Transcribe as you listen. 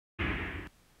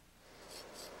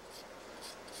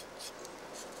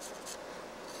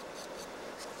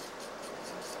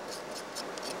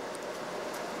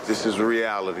This is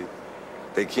reality.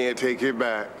 They can't take it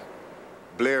back.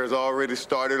 Blair's already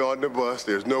started on the bus.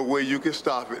 There's no way you can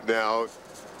stop it now.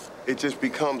 It just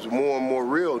becomes more and more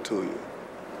real to you.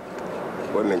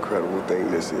 What an incredible thing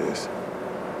this is.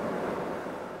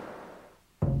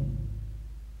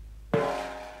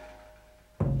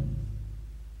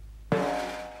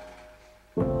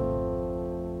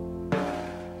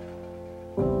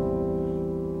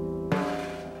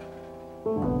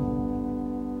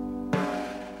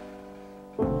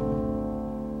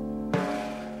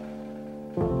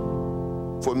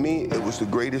 For me, it was the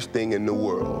greatest thing in the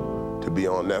world to be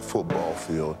on that football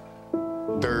field,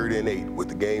 3rd and 8 with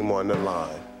the game on the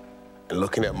line, and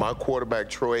looking at my quarterback,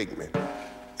 Troy Aikman,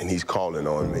 and he's calling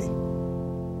on me.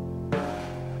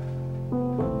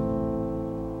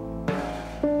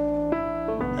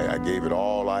 I gave it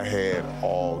all I had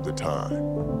all the time.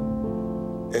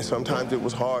 And sometimes it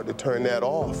was hard to turn that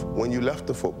off when you left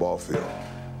the football field.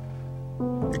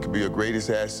 It could be your greatest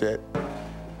asset,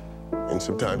 and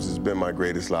sometimes it's been my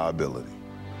greatest liability.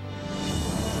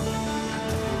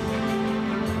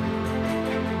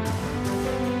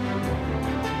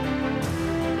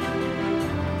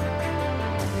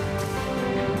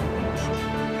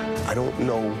 I don't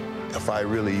know if I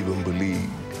really even believed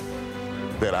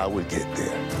that I would get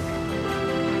there.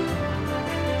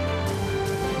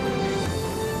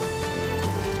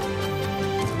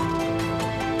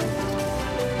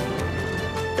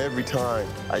 Every time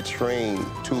I trained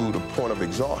to the point of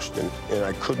exhaustion and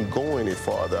I couldn't go any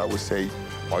farther, I would say,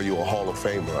 are you a Hall of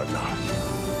Famer or not?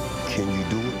 Can you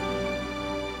do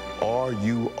it? Are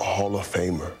you a Hall of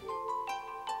Famer?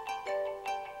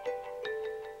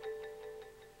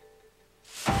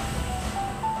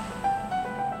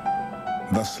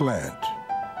 The slant.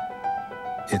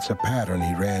 It's a pattern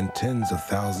he ran tens of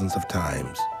thousands of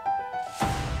times.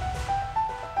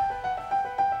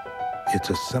 It's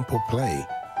a simple play.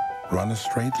 Run a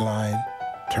straight line,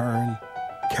 turn,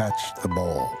 catch the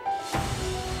ball.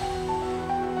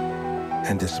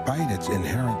 And despite its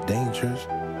inherent dangers,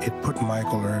 it put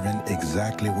Michael Irvin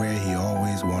exactly where he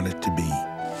always wanted to be.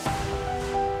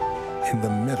 In the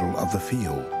middle of the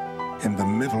field, in the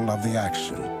middle of the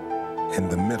action, in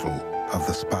the middle of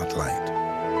the spotlight.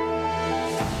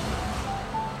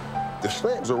 The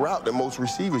slant was a route that most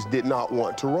receivers did not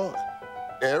want to run.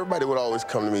 And everybody would always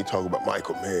come to me and talk about,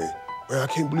 Michael, man, I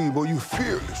can't believe, boy, you're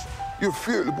fearless. You're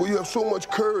fearless, boy, you have so much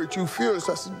courage, you're fearless.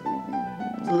 I said,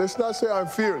 let's not say I'm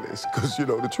fearless, because, you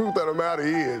know, the truth of the matter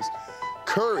is,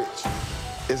 courage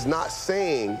is not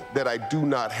saying that I do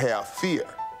not have fear.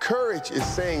 Courage is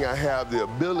saying I have the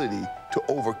ability to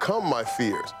overcome my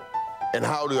fears. And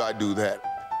how do I do that?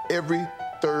 Every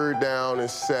 3rd down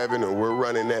and 7, and we're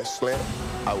running that slant,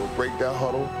 I would break that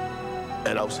huddle,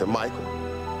 and I would say, Michael,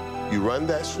 you run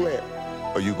that slant,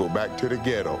 or you go back to the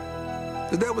ghetto.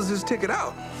 That was his ticket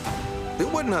out. It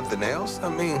wasn't nothing else. I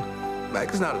mean,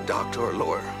 Mike is not a doctor or a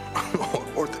lawyer or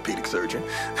orthopedic surgeon.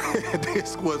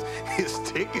 This was his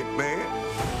ticket,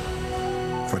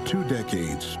 man. For 2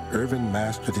 decades, Irvin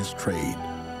mastered his trade,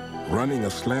 running a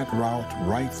slant route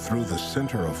right through the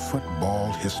center of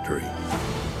football history.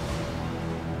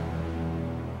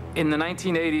 In the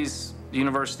 1980s, the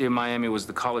University of Miami was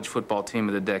the college football team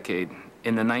of the decade.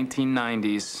 In the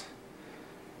 1990s,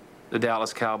 the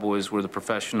Dallas Cowboys were the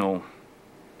professional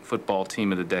football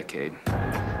team of the decade.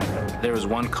 There was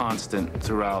one constant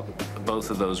throughout both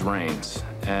of those reigns,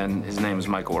 and his name is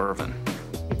Michael Irvin.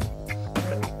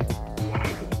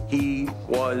 He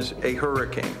was a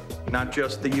hurricane, not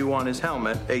just the U on his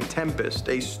helmet, a tempest,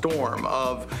 a storm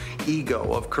of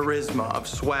ego, of charisma, of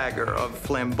swagger, of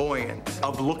flamboyance,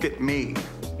 of look at me.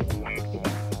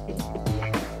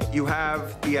 You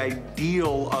have the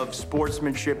ideal of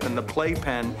sportsmanship in the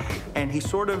playpen, and he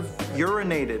sort of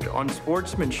urinated on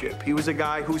sportsmanship. He was a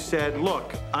guy who said,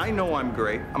 look, I know I'm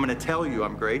great. I'm gonna tell you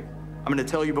I'm great. I'm gonna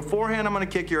tell you beforehand I'm gonna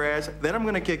kick your ass, then I'm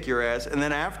gonna kick your ass, and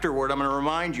then afterward I'm gonna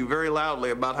remind you very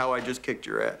loudly about how I just kicked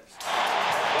your ass.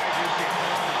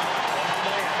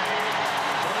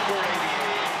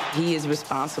 He is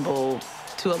responsible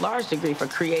to a large degree for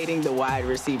creating the wide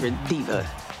receiver diva.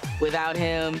 Without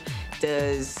him,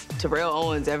 does Terrell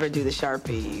Owens ever do the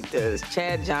Sharpie? Does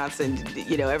Chad Johnson,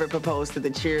 you know, ever propose to the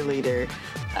cheerleader?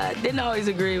 Didn't always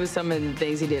agree with some of the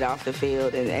things he did off the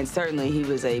field, and certainly he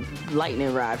was a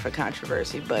lightning rod for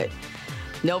controversy, but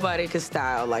nobody could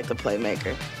style like the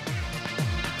playmaker.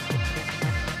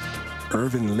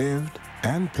 Irvin lived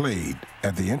and played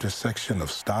at the intersection of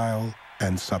style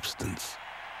and substance,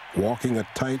 walking a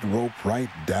tightrope right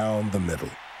down the middle.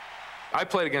 I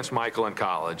played against Michael in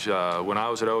college when I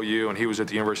was at OU and he was at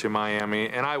the University of Miami,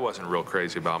 and I wasn't real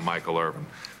crazy about Michael Irvin.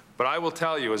 But I will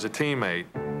tell you, as a teammate,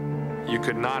 you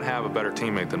could not have a better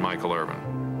teammate than Michael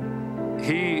Irvin.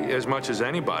 He, as much as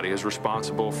anybody, is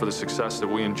responsible for the success that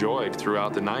we enjoyed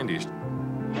throughout the 90s.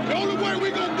 The only way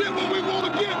we're going to get what we want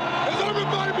to get is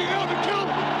everybody be held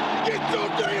accountable. Get your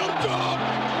damn job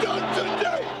done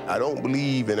today. I don't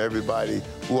believe in everybody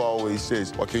who always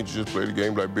says, why can't you just play the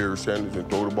game like Barry Sanders and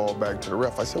throw the ball back to the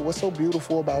ref? I said, what's so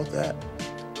beautiful about that?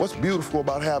 What's beautiful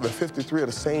about having 53 of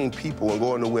the same people and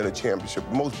going to win a championship?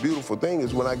 The most beautiful thing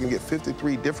is when I can get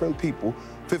 53 different people,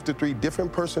 53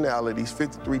 different personalities,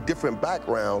 53 different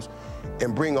backgrounds,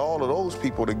 and bring all of those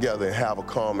people together and have a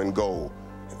common goal.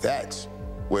 That's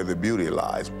where the beauty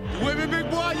lies. You with me,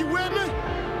 big boy? You with me?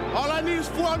 All I need is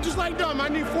four. I'm just like them. I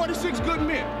need 46 good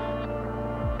men.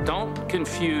 Don't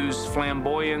confuse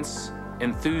flamboyance,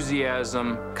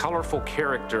 enthusiasm, colorful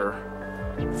character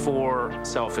for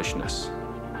selfishness.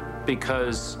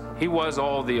 Because he was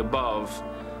all the above,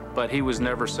 but he was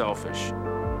never selfish.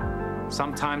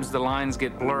 Sometimes the lines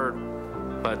get blurred,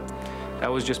 but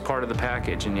that was just part of the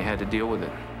package, and you had to deal with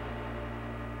it.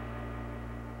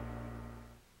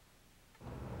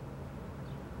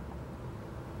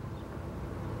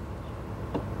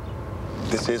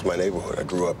 This is my neighborhood. I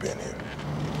grew up in here.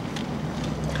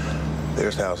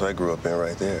 There's the house I grew up in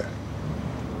right there.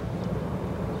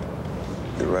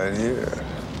 Right here.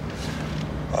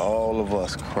 All of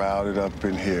us crowded up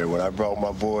in here. When I brought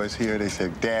my boys here, they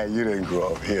said, Dad, you didn't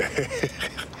grow up here.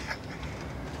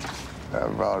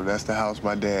 That's the house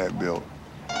my dad built.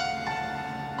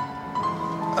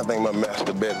 I think my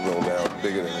master bedroom now is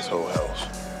bigger than this whole house.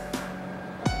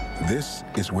 This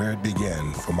is where it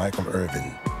began for Michael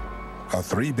Irvin. A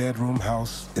 3-bedroom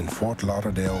house in Fort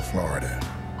Lauderdale, Florida.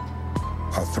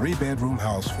 A 3-bedroom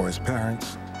house for his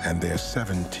parents and their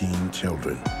 17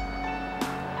 children.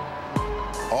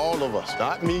 All of us,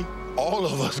 not me, all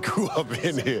of us grew up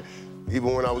in here.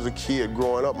 Even when I was a kid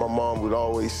growing up, my mom would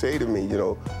always say to me, you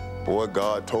know, boy,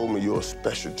 God told me you're a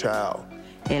special child.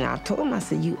 And I told him, I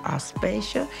said, you are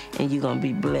special and you're gonna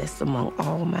be blessed among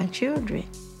all my children.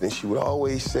 And she would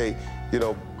always say, you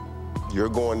know, you're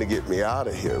going to get me out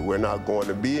of here. We're not going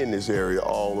to be in this area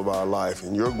all of our life,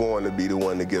 and you're going to be the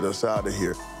one to get us out of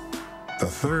here. The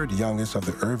third youngest of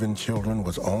the Irvin children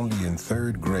was only in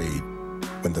 3rd grade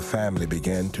when the family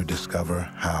began to discover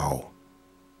how.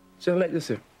 So like this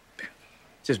here,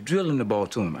 just drilling the ball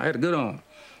to him. I had a good arm,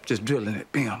 just drilling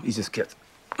it, bam, he just kept,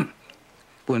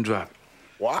 wouldn't drop it.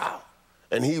 Wow.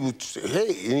 And he would say,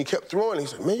 hey, and he kept throwing. He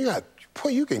said, man,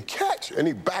 you can catch. And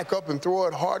he'd back up and throw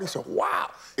it hard. He said, wow.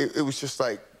 It was just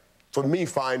like, for me,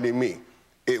 finding me,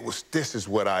 it was, this is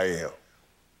what I am.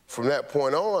 From that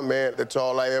point on, man, that's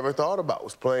all I ever thought about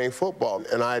was playing football.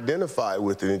 And I identified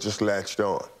with it and just latched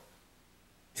on.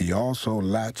 He also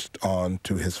latched on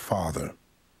to his father.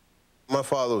 My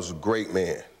father was a great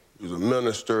man. He was a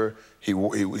minister. He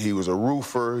was a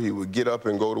roofer. He would get up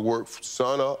and go to work from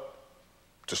sun up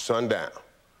to sundown.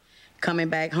 Coming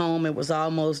back home, it was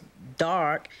almost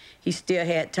dark. He still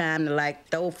had time to, like,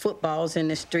 throw footballs in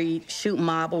the street, shoot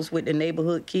marbles with the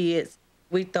neighborhood kids.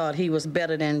 We thought he was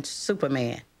better than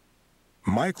Superman.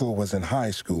 Michael was in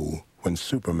high school when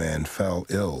Superman fell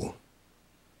ill.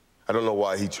 I don't know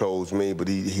why he chose me, but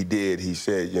he did. He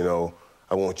said, you know,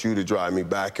 I want you to drive me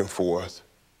back and forth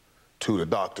to the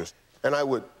doctors. And I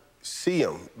would see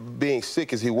him, being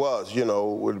sick as he was, you know,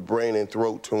 with brain and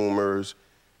throat tumors,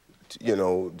 you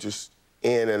know, just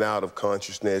in and out of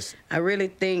consciousness. I really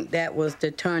think that was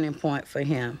the turning point for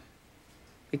him,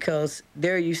 because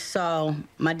there you saw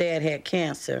my dad had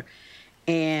cancer,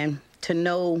 and to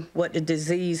know what the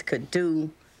disease could do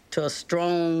to a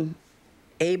strong,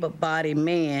 able-bodied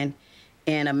man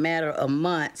in a matter of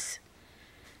months,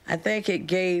 I think it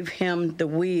gave him the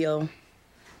will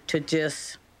to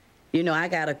just, you know, I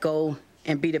gotta go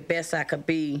and be the best I could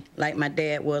be, like my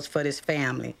dad was for this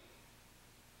family.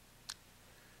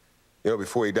 You know,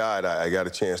 before he died, I got a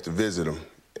chance to visit him,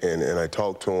 and I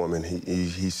talked to him, and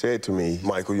he said to me,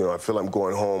 Michael, you know, I feel I'm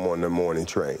going home on the morning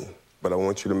train, but I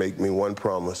want you to make me one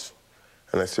promise.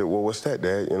 And I said, well, what's that,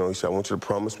 Dad? You know, he said, I want you to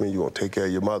promise me you're gonna take care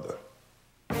of your mother.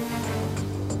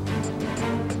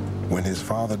 When his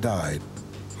father died,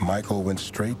 Michael went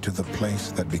straight to the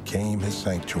place that became his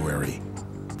sanctuary,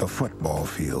 the football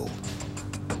field.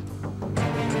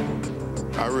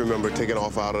 I remember taking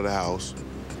off out of the house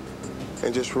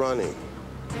and just running.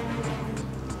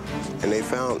 And they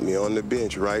found me on the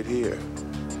bench right here.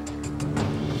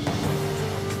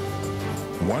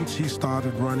 Once he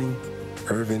started running,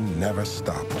 Irvin never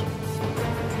stopped.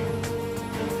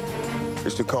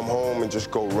 Just to come home and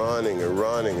just go running and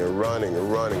running and running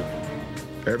and running.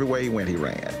 Everywhere he went, he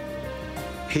ran.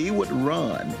 He would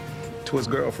run to his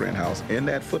girlfriend's house in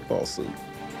that football suit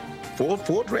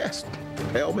full dress,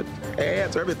 helmet,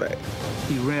 pads, everything.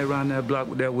 He ran around that block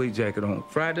with that weight jacket on.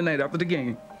 Friday night after the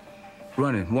game,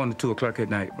 running 1 to 2 o'clock at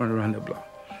night, running around that block,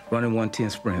 running 110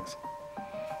 sprints.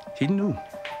 He knew.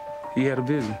 He had a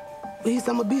vision. He said,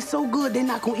 I'm gonna be so good, they're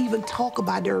not gonna even talk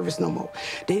about Irvis no more.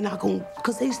 They're not gonna,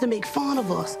 because they used to make fun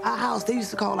of us. Our house, they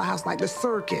used to call our house like the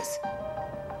circus.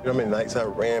 You know how many nights I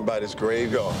ran by this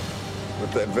graveyard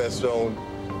with that vest on?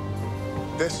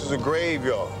 This is a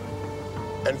graveyard.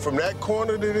 And from that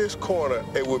corner to this corner,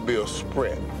 it would be a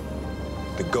sprint.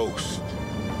 The ghosts,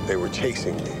 they were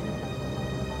chasing me.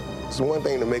 It's one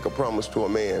thing to make a promise to a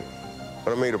man,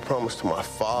 but I made a promise to my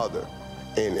father,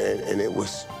 and it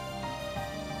was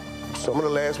some of the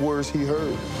last words he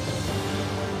heard.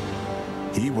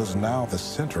 He was now the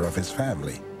center of his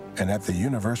family, and at the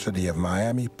University of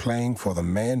Miami, playing for the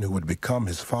man who would become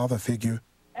his father figure,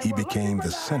 he became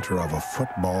the center of a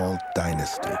football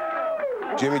dynasty.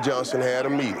 Jimmy Johnson had a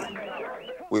meeting.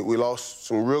 We lost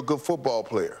some real good football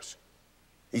players.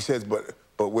 He says, but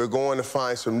we're going to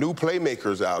find some new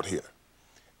playmakers out here.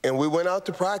 And we went out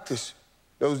to practice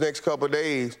those next couple of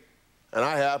days, and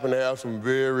I happened to have some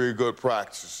very good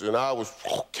practices, and I was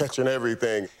catching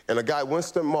everything. And a guy,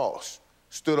 Winston Moss,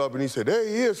 stood up and he said, there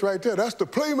he is right there, that's the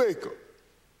playmaker.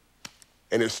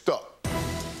 And it stuck.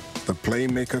 The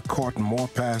playmaker caught more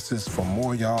passes for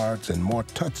more yards and more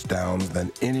touchdowns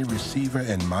than any receiver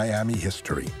in Miami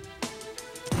history.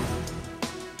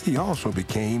 He also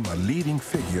became a leading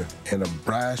figure in a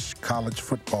brash college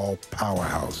football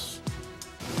powerhouse.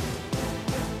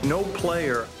 No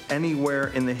player anywhere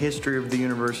in the history of the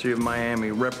University of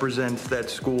Miami represents that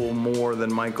school more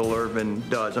than Michael Irvin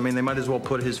does. I mean, they might as well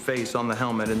put his face on the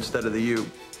helmet instead of the U.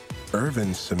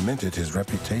 Irvin cemented his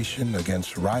reputation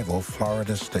against rival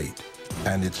Florida State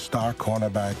and its star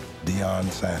cornerback, Deion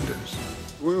Sanders.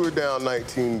 We were down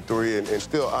 19-3, and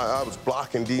still, I was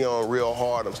blocking Deion real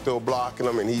hard. I'm still blocking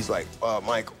him, and he's like,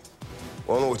 Michael, I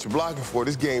don't know what you're blocking for.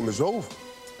 This game is over.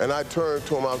 And I turned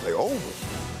to him, I was like, over?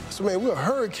 I said, man, we're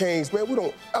Hurricanes, man. We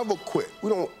don't ever quit.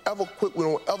 We don't ever quit. We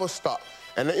don't ever stop.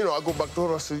 And then, you know, I go back to him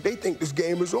and I said, they think this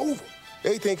game is over.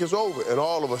 They think it's over. And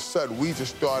all of a sudden, we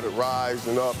just started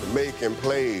rising up and making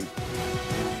plays.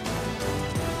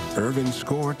 Irvin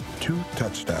scored 2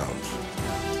 touchdowns.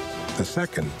 The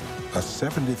second, a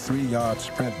 73-yard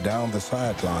sprint down the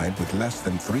sideline with less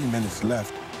than 3 minutes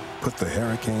left, put the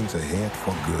Hurricanes ahead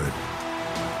for good.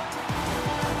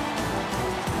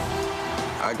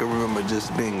 I can remember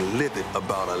just being livid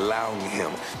about allowing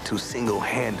him to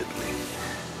single-handedly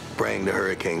bring the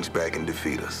Hurricanes back and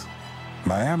defeat us.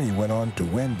 Miami went on to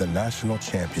win the national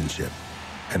championship,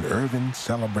 and Irvin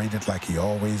celebrated like he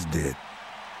always did.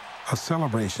 A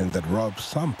celebration that rubbed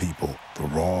some people the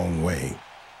wrong way.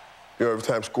 You know, every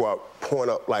time school out, point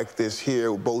up like this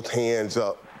here with both hands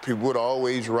up, people would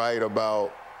always write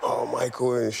about, oh,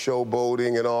 Michael and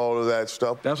showboating and all of that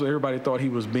stuff. That's what everybody thought he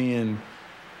was being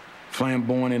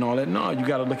flamboyant and all that. No, you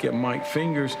got to look at Mike's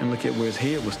fingers and look at where his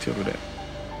head was tilted at.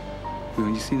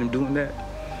 When you seen him doing that,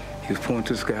 he was pointing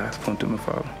to the sky, pointing to my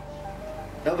father.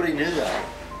 Nobody knew that.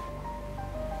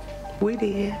 We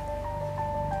did.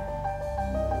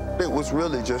 It was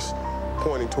really just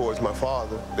pointing towards my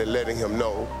father, that letting him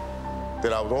know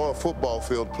that I was on a football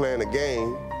field playing a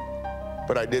game,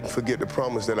 but I didn't forget the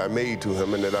promise that I made to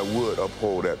him and that I would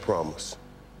uphold that promise.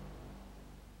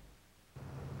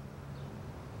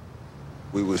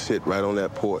 We would sit right on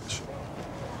that porch,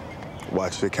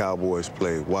 watch the Cowboys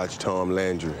play, watch Tom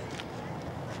Landry.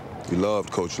 We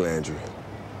loved Coach Landry.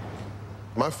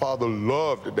 My father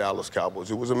loved the Dallas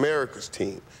Cowboys. It was America's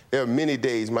team. There are many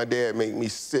days my dad made me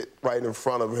sit right in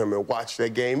front of him and watch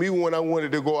that game, even when I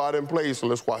wanted to go out and play, so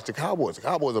let's watch the Cowboys. The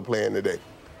Cowboys are playing today.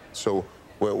 So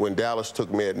when Dallas took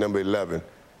me at number 11,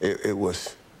 it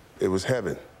was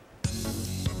heaven.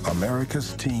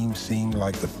 America's team seemed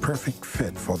like the perfect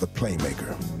fit for the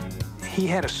playmaker. He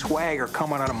had a swagger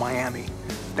coming out of Miami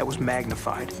that was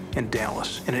magnified in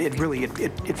Dallas, and it really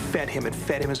fed him. It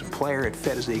fed him as a player. It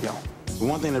fed his ego.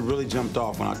 One thing that really jumped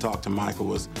off when I talked to Michael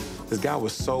was this guy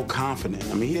was so confident.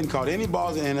 I mean, he didn't call any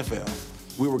balls in the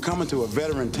NFL. We were coming to a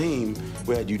veteran team.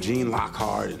 We had Eugene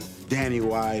Lockhart and Danny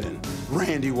White and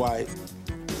Randy White,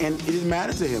 and it didn't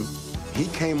matter to him. He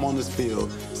came on this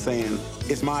field saying,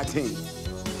 it's my team.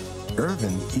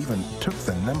 Irvin even took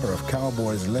the number of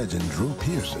Cowboys legend Drew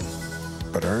Pearson,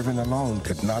 but Irvin alone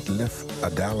could not lift a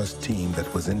Dallas team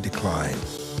that was in decline.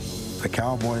 The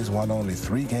Cowboys won only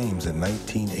 3 games in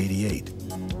 1988,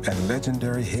 and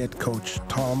legendary head coach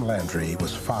Tom Landry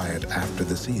was fired after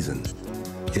the season.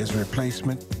 His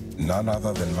replacement, none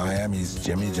other than Miami's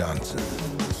Jimmy Johnson.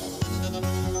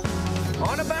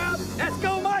 On about, let's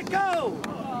go, Michael!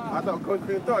 I thought Coach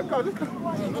couldn't throw it. Coach,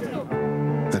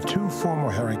 The two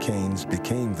former Hurricanes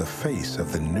became the face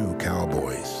of the new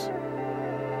Cowboys.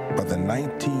 But the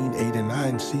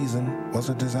 1989 season was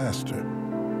a disaster.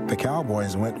 The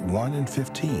Cowboys went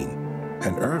 1-15,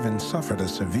 and Irvin suffered a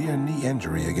severe knee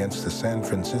injury against the San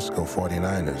Francisco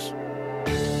 49ers.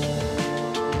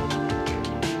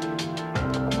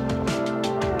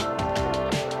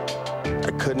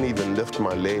 I couldn't even lift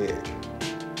my leg.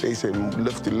 They said,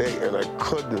 lift the leg, and I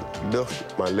couldn't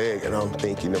lift my leg, and I'm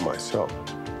thinking to myself,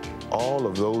 all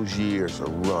of those years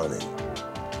of running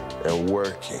and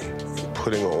working and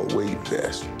putting on weight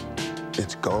vests,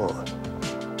 it's gone.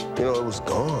 You know, it was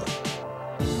gone.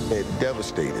 It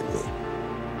devastated me.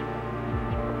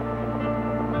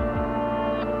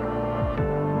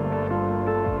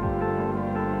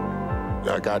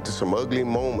 I got to some ugly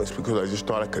moments because I just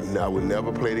thought I would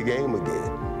never play the game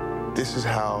again. This is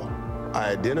how I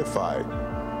identified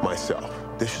myself.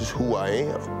 This is who I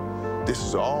am. This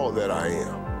is all that I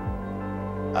am.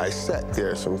 I sat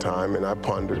there sometime and I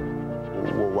pondered,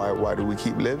 well, why do we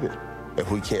keep living?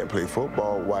 If we can't play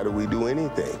football, why do we do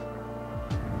anything?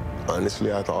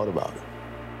 Honestly, I thought about it.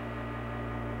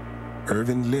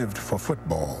 Irvin lived for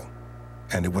football,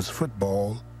 and it was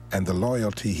football and the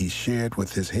loyalty he shared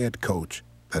with his head coach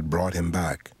that brought him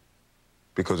back.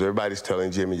 Because everybody's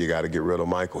telling Jimmy, you got to get rid of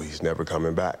Michael. He's never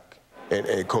coming back.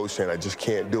 And Coach saying, I just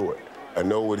can't do it. I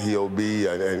know what he'll be,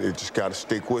 and it just got to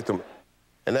stick with him.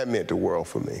 And that meant the world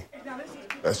for me.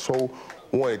 I so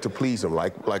wanted to please him,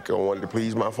 like I wanted to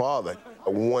please my father. I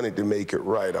wanted to make it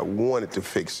right. I wanted to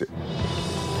fix it.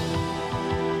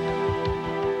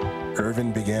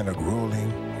 Irvin began a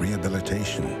grueling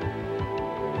rehabilitation.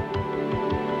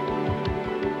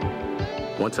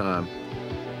 One time,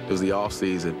 it was the off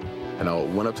season, and I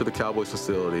went up to the Cowboys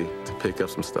facility to pick up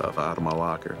some stuff out of my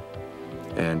locker.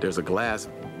 And there's a glass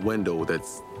window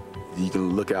that's, you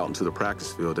can look out into the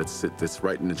practice field that's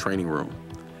right in the training room.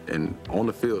 And on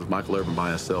the field is Michael Irvin by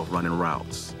himself running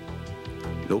routes.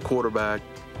 No quarterback,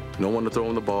 no one to throw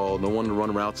him the ball, no one to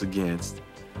run routes against.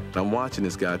 And I'm watching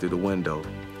this guy through the window.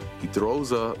 He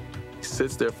throws up, he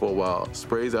sits there for a while,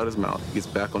 sprays out his mouth, he gets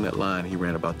back on that line, he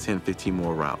ran about 10, 15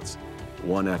 more routes,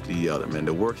 one after the other, man.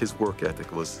 His work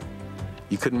ethic was,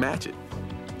 you couldn't match it.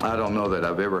 I don't know that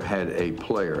I've ever had a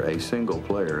player, a single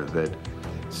player, that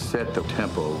set the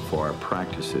tempo for our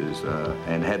practices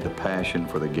and had the passion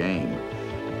for the game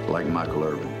like Michael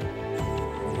Irvin.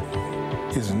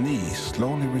 His knee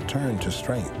slowly returned to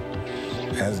strength,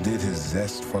 as did his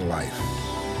zest for life.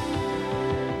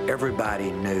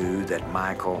 Everybody knew that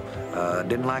Michael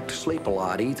didn't like to sleep a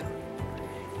lot either.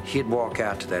 He'd walk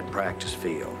out to that practice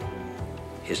field.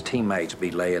 His teammates would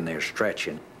be laying there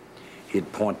stretching. He'd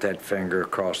point that finger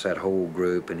across that whole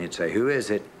group and he'd say, who is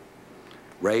it?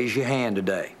 Raise your hand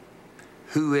today.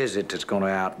 Who is it that's going to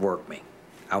outwork me?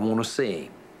 I want to see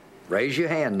him. Raise your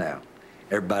hand now.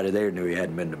 Everybody there knew he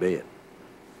hadn't been to bed.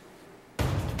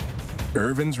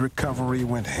 Irvin's recovery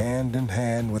went hand in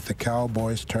hand with the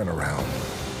Cowboys' turnaround.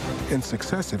 In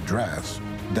successive drafts,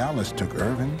 Dallas took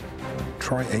Irvin,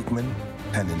 Troy Aikman,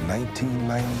 and in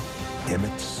 1990,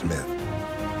 Emmitt Smith.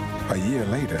 A year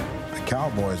later, the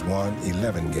Cowboys won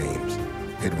 11 games.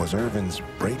 It was Irvin's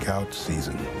breakout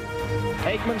season.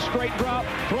 Aikman straight drop,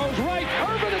 throws right,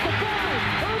 Irvin at the 5,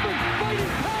 Irvin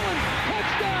fighting Collins,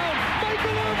 touchdown,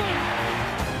 Michael Irvin!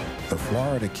 The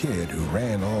Florida kid who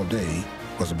ran all day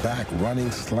was back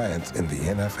running slants in the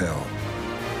NFL,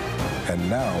 and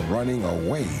now running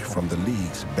away from the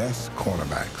league's best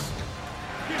cornerbacks.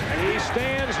 And he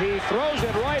stands, he throws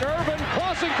it right, Irvin,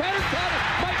 crossing pattern, got it,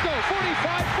 might go,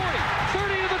 45, 40,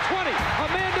 30 to the 20, a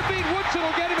man to beat, Woodson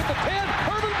will get him at the 10,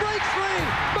 Irvin breaks free,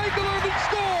 Michael Irvin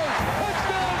scores,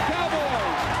 touchdown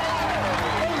Cowboys!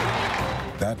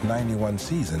 That 91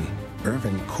 season,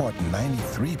 Irvin caught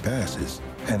 93 passes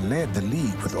and led the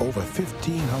league with over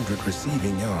 1,500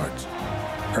 receiving yards,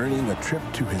 earning a trip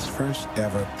to his first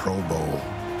ever Pro Bowl.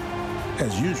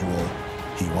 As usual,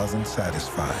 he wasn't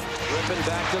satisfied. Ripping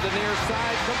back to the near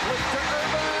side, complete to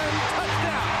Irvin,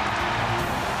 touchdown!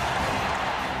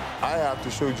 I have to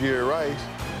show Jerry Rice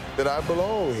that I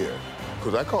belong here,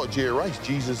 because I call Jerry Rice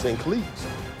Jesus in cleats.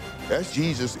 That's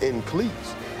Jesus in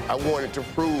cleats. I wanted to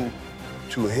prove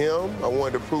to him, I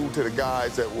wanted to prove to the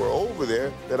guys that were over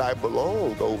there that I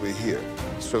belonged over here.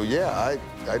 So yeah,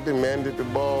 I demanded the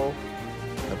ball.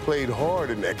 I played hard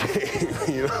in that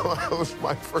game. You know, that was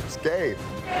my first game.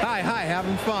 Hi,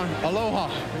 having fun. Aloha.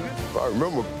 I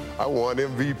remember I won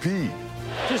MVP.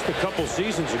 Just a couple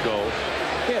seasons ago,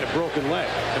 he had a broken leg.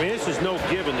 I mean, this is no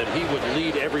given that he would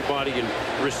lead everybody in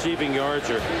receiving yards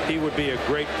or he would be a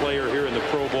great player here in the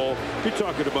Pro Bowl. You're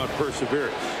talking about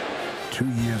perseverance. 2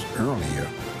 years earlier,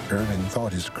 Irvin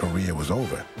thought his career was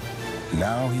over.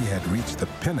 Now he had reached the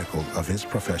pinnacle of his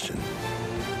profession.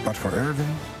 But for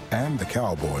Irvin and the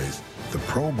Cowboys, the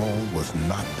Pro Bowl was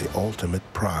not the ultimate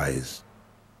prize.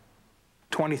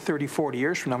 20, 30, 40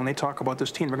 years from now, when they talk about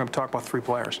this team, they're going to talk about three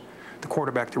players: the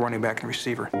quarterback, the running back, and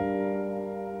receiver.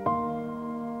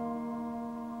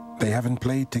 They haven't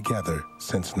played together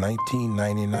since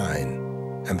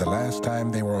 1999, and the last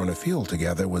time they were on a field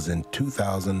together was in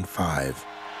 2005.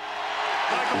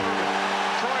 Michael Irvin,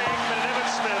 Troy Aikman, and Emmitt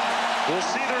Smith will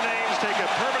see their names take a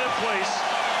permanent place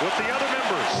with the other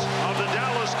members of the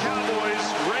Dallas Cowboys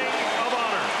Ring of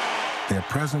Honor. Their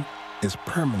present is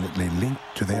permanently linked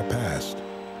to their past,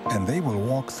 and they will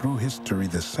walk through history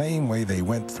the same way they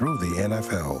went through the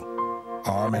NFL,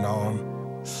 arm in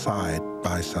arm, side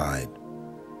by side.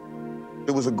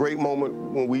 It was a great moment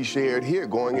when we shared here,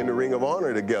 going in the Ring of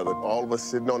Honor together, all of us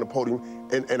sitting on the podium.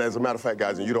 And as a matter of fact,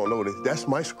 guys, and you don't know this, that's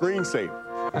my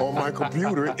screensaver on my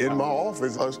computer in my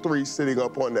office, us three sitting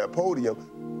up on that podium.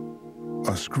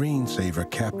 A screensaver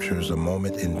captures a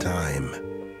moment in time.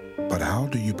 But how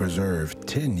do you preserve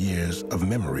 10 years of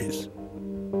memories?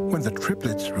 When the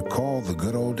triplets recall the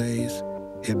good old days,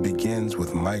 it begins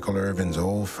with Michael Irvin's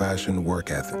old-fashioned work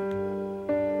ethic.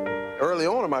 Early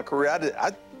on in my career,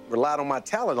 I relied on my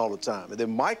talent all the time. And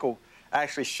then Michael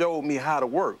actually showed me how to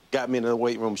work, got me in the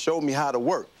weight room, showed me how to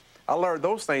work. I learned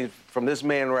those things from this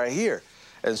man right here.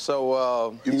 And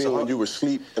so... you mean when you were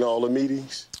asleep in all the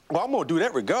meetings? Well, I'm going to do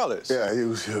that regardless. Yeah, he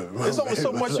was... There's only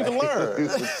so much you can learn.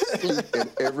 In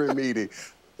every meeting.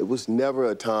 It was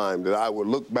never a time that I would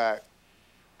look back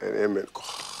and Emmett...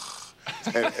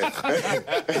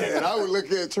 and I would look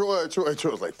at Troy, and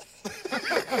Troy was like...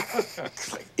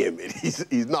 It's like, Emmett,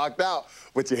 he's knocked out.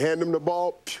 But you hand him the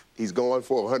ball, he's going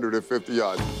for 150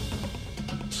 yards.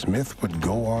 Smith would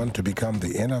go on to become the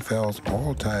NFL's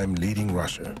all-time leading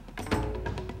rusher.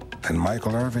 And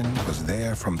Michael Irvin was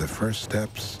there from the first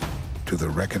steps to the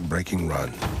record-breaking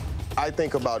run. I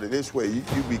think about it this way.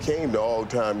 You became the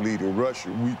all-time leading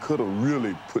rusher. We could have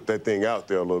really put that thing out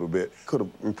there a little bit. Could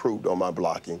have improved on my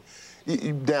blocking.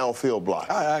 You downfield block.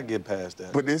 I get past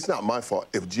that. But it's not my fault.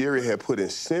 If Jerry had put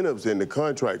incentives in the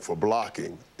contract for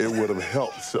blocking, it would have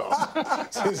helped some.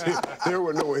 Since there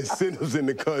were no incentives in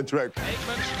the contract.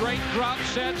 Aikman straight drop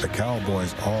sets. The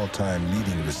Cowboys' all-time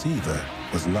leading receiver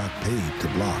was not paid to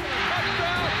block.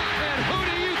 Touchdown! And who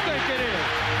do you think it is?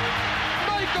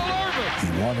 Michael Irvin!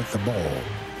 He wanted the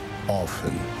ball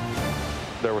often.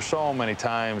 There were so many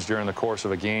times during the course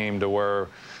of a game to where,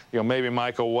 you know, maybe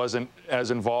Michael wasn't as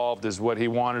involved as what he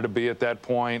wanted to be at that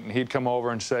point, and he'd come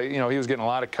over and say, you know, he was getting a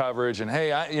lot of coverage, and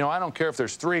hey, I don't care if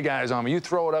there's 3 guys on me. You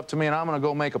throw it up to me, and I'm going to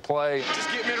go make a play.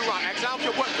 Just get me the rock. I don't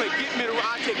care what play. Get me the rock.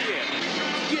 I'll take care of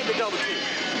it. Get me double team.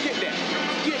 Get that.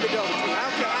 Get me double team. I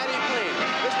don't care how they playing.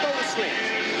 Let's throw the slants.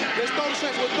 Let's throw the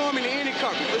slants. We'll throw them into any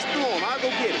coverage. Let's throw them. I'll go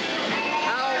get it.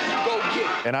 I'll go get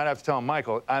it. And I'd have to tell him,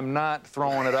 Michael, I'm not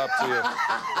throwing it up to you.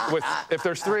 If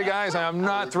there's 3 guys, I'm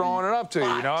not throwing it up to you.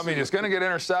 You know, I mean, it's going to get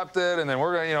intercepted, and then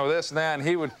we're going to, you know, this and that.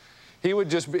 And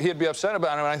he'd be upset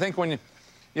about it. And I think when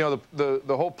the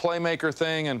whole playmaker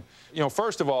thing, and you know,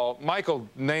 first of all, Michael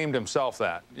named himself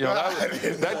that. You know,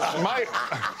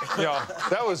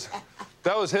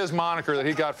 that was his moniker that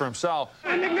he got for himself.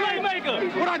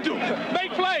 Playmaker, what I do?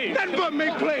 Make plays. Nothing but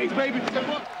make plays, baby.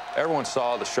 Everyone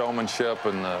saw the showmanship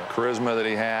and the charisma that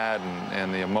he had,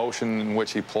 and the emotion in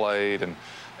which he played, and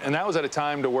that was at a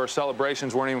time to where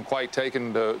celebrations weren't even quite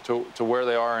taken to where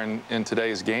they are in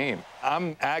today's game.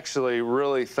 I'm actually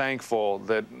really thankful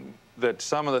that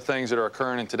some of the things that are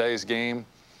occurring in today's game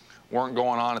weren't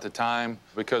going on at the time,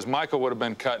 because Michael would have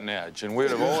been cutting edge, and we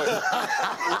would have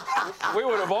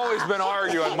always been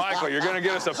arguing, Michael, you're going to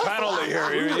get us a penalty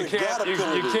here. You can't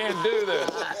do this.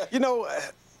 You know,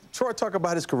 Troy talk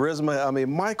about his charisma. I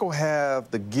mean, Michael have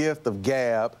the gift of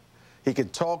gab. He can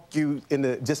talk you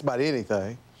into just about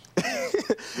anything.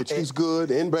 Which is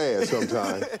good and bad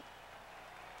sometimes.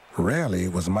 Rarely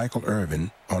was Michael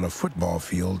Irvin on a football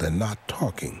field and not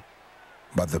talking.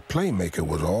 But the playmaker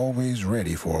was always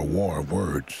ready for a war of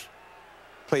words.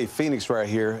 Played Phoenix right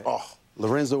here. Oh.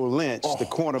 Lorenzo Lynch, the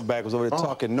cornerback, was over there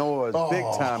talking noise,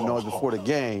 big-time noise before the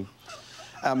game.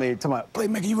 I mean, talking about,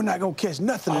 playmaker, you're not going to catch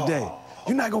nothing today.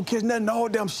 You're not going to catch nothing all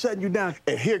day. I'm shutting you down.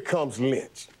 And here comes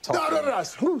Lynch.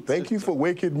 Thank you for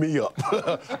waking me up.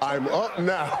 I'm up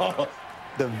now.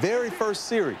 The very first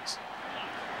series,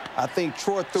 I think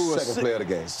Troy threw second play of the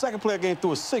game. Second play of the game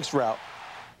threw a 6 route.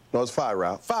 No, it's 5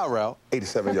 route. 5 route.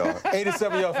 87 yards.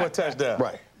 87 yards for a touchdown.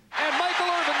 Right. And Michael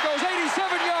Irvin goes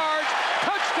 87 yards.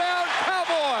 Touchdown,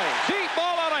 Cowboys. Deep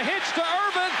ball on a hitch to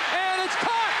Irvin, and it's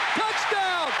caught.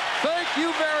 Touchdown. Thank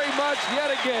you very much,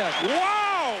 yet again.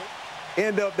 Wow!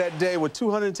 End up that day with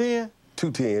 210?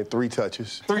 210, 3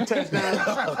 touches. 3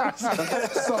 touchdowns?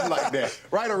 Something like that.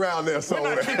 Right around there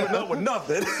somewhere. We're not keeping up with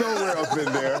nothing. Somewhere up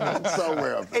in there.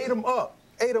 Somewhere up there. Ate him up.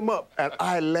 Ate him up. And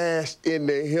I lashed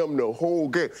into him the whole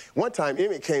game. One time,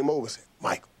 Emmett came over and said,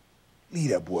 Michael,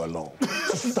 leave that boy alone.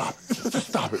 Stop it. Just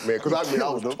stop it, man. Because I mean, I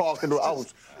was talking to him.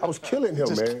 I was killing him,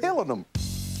 Just man. killing him.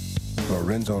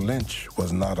 Lorenzo Lynch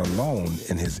was not alone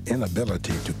in his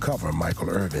inability to cover Michael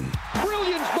Irvin.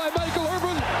 Brilliance by Michael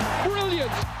Irvin.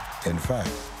 Brilliance. In fact,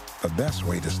 the best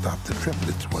way to stop the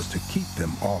triplets was to keep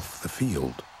them off the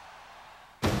field.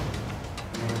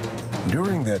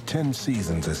 During their 10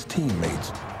 seasons as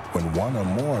teammates, when one or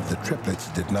more of the triplets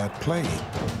did not play,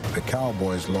 the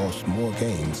Cowboys lost more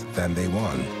games than they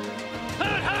won.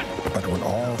 But when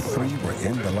all 3 were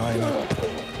in the lineup,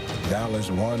 Dallas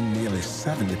won nearly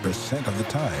 70% of the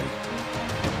time.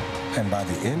 And by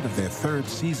the end of their 3rd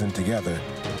season together,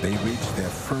 they reached their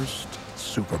first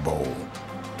Super Bowl.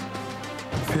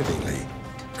 Fittingly,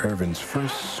 Irvin's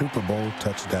first Super Bowl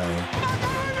touchdown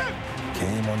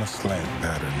came on a slant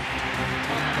pattern.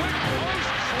 Quick post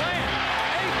slant.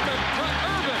 Aikman to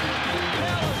Irvin.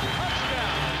 Dallas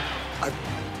touchdown. I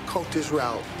caught this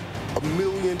route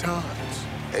 1,000,000 times.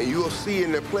 And you'll see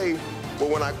in the play, but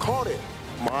when I caught it,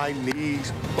 my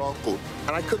knees buckled.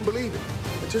 And I couldn't believe it.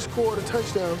 I just scored a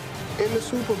touchdown in the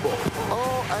Super Bowl.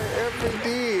 All I ever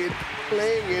did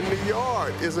playing in the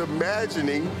yard is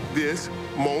imagining this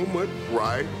moment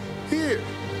right here.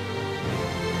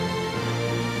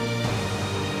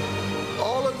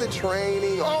 All of the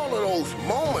training, all of those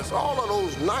moments, all of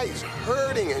those nights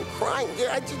hurting and crying,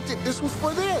 yeah, this was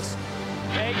for this.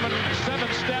 Aikman,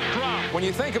 7-step drop. When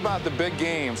you think about the big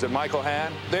games that Michael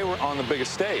had, they were on the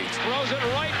biggest stage. Throws it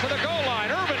right to the goal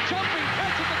line. Irvin jumping,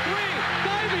 catches the 3,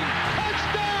 diving,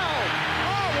 touchdown!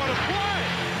 Oh, what a play!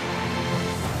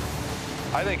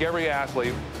 I think every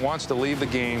athlete wants to leave the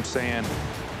game saying,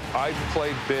 I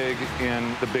played big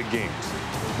in the big games.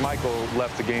 Michael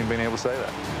left the game being able to say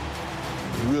that.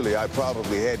 Really, I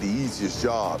probably had the easiest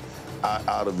job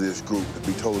out of this group, to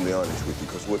be totally honest with you,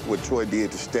 because what Troy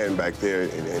did to stand back there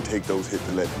and take those hits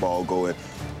to let the ball go, and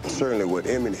certainly what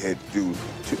Emmett had to do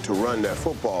to run that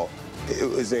football, it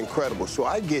was incredible. So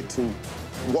I get to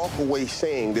walk away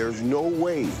saying there's no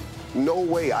way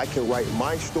I can write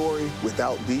my story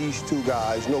without these 2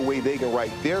 guys, no way they can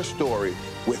write their story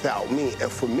without me.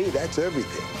 And for me, that's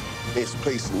everything. It's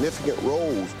played significant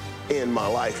roles in my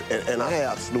life, and I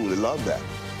absolutely love that.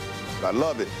 I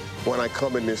love it when I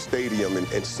come in this stadium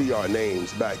and see our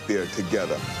names back there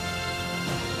together.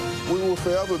 We will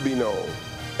forever be known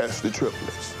as the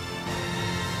Triplets.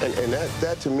 And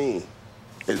that to me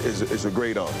is a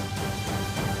great honor.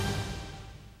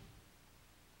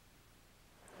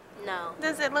 No.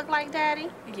 Does it look like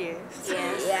Daddy? Yes.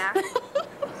 Yes. Yeah.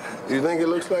 You think it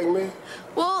looks like me?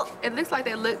 Well, it looks like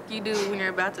that look you do when you're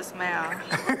about to smile.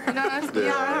 You know what I'm saying?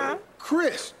 Yeah.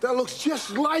 Chris, that looks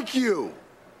just like you.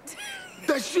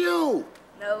 That's you.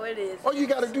 No, it is. All you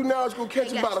got to do now is go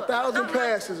catch about 1,000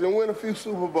 passes and win a few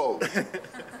Super Bowls. And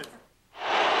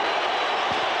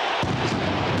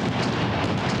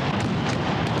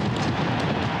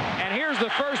here's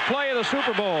the first play of the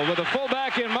Super Bowl with a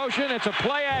fullback in motion. It's a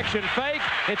play-action fake.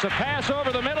 It's a pass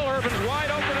over the middle. Irvin's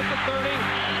wide open at the 30.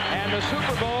 And the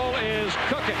Super Bowl is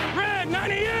cooking. Red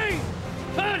 98!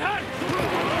 Hut!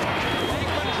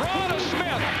 Aikman draw to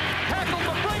Smith. Tackles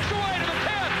the breaks away to the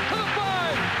 10, to the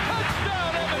 5.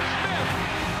 Touchdown, Evan Smith.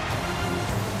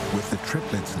 With the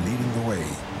triplets leading the way,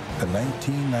 the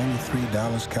 1993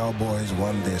 Dallas Cowboys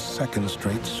won their 2nd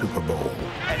straight Super Bowl.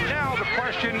 And now the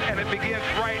question, and it begins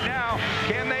right now,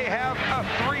 can they have a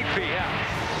 3-peat?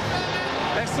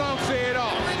 That song said it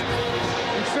all.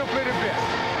 It's simply the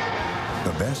best.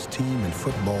 The best team in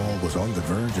football was on the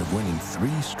verge of winning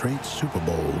 3 straight Super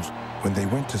Bowls when they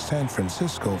went to San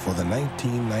Francisco for the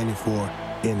 1994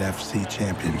 NFC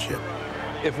Championship.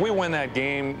 If we win that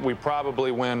game, we probably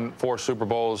win 4 Super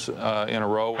Bowls in a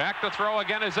row. Back to throw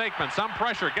again is Aikman. Some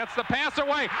pressure, gets the pass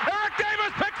away. Eric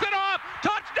Davis picks it off.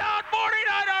 Touchdown,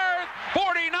 49ers!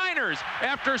 49ers,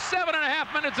 after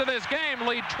 7.5 minutes of this game,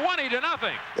 lead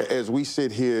 20-0. As we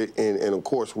sit here, and of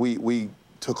course, we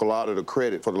took a lot of the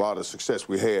credit for a lot of the success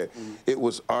we had. It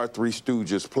was our 3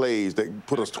 Stooges plays that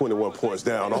put us 21 points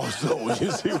down also.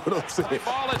 You see what I'm saying?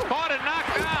 Ball is caught and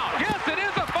knocked down. Yes, it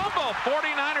is a fumble.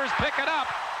 49ers pick it up.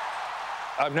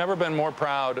 I've never been more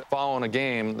proud following a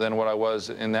game than what I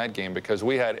was in that game, because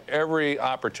we had every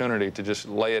opportunity to just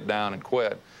lay it down and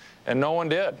quit, and no one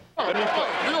did. Let me make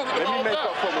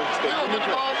up for my mistake.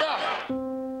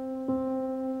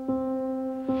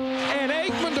 And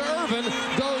Aikman to Irvin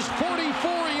goes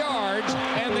 44 yards.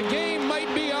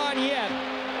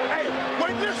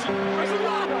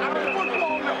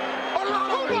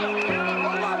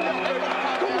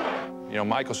 know,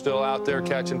 Michael's still out there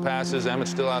catching passes.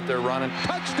 Emmitt's still out there running.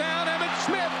 Touchdown, Emmitt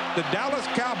Smith. The Dallas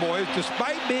Cowboys,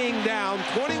 despite being down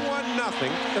 21-0,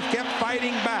 have kept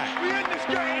fighting back. We in this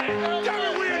game.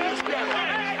 Tell me we in this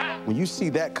game. When you see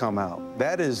that come out,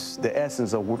 that is the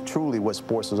essence of truly what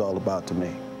sports is all about to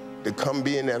me. To come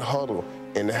be in that huddle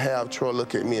and to have Troy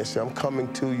look at me and say, I'm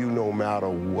coming to you no matter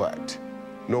what.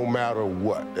 No matter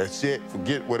what. That's it.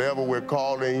 Forget whatever we're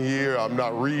calling here. I'm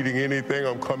not reading anything.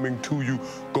 I'm coming to you.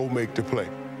 Go make the play.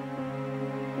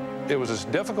 It was as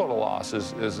difficult a loss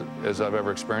as I've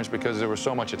ever experienced because there was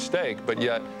so much at stake, but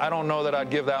yet I don't know that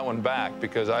I'd give that one back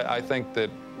because I think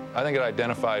it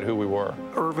identified who we were.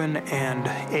 Irvin and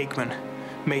Aikman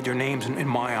made their names in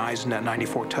my eyes in that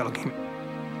 '94 title game.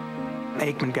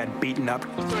 Aikman got beaten up,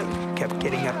 kept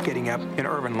getting up, and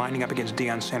Irvin lining up against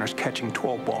Deion Sanders, catching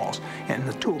 12 balls, and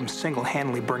the two of them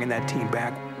single-handedly bringing that team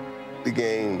back. The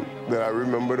game that I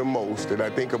remember the most, that I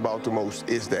think about the most,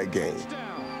 is that game.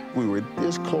 We were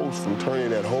this close from turning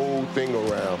that whole thing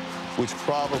around, which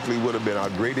probably would have been our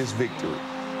greatest victory.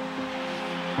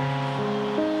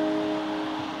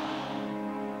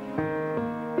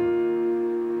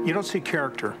 You don't see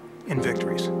character in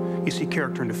victories. You see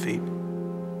character in defeat.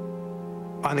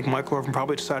 I think Michael Irvin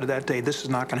probably decided that day, this is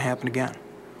not going to happen again.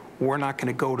 We're not going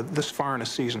to go to this far in a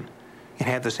season and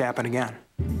have this happen again.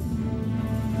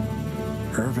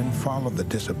 Irvin followed the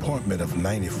disappointment of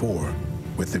 '94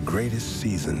 with the greatest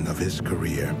season of his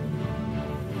career.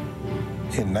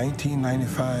 In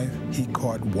 1995, he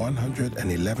caught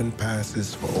 111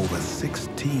 passes for over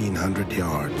 1,600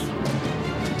 yards.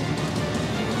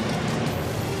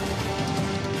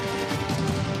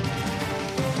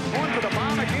 Going for the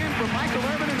bomb again from Michael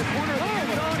Irvin in the corner.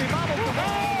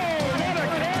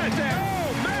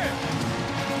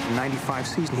 In the '95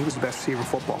 season, he was the best receiver in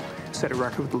football. Set a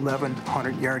record with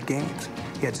 1,100-yard games.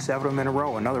 He had 7 of them in a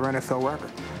row, another NFL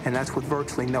record. And that's with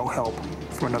virtually no help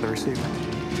from another receiver.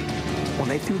 When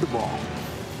they threw the ball,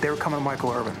 they were coming to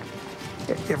Michael Irvin.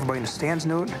 Everybody in the stands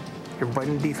knew it, everybody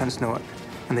in the defense knew it,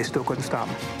 and they still couldn't stop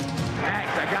him.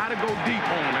 Max, I gotta go deep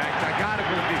on him, Max. I gotta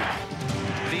go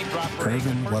deep. Deep drop.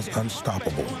 Irvin was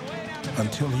unstoppable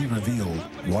until he revealed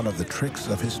one of the tricks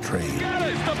of his trade. Got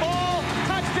it, the ball,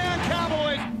 touchdown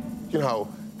Cowboys. You know how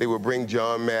they would bring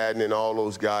John Madden and all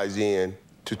those guys in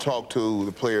to talk to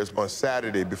the players on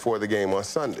Saturday before the game on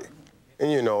Sunday.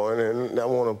 And, you know, and I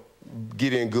want to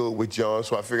get in good with John,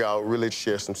 so I figure I'll really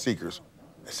share some secrets.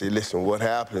 I say, listen, what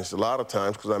happens a lot of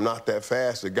times, because I'm not that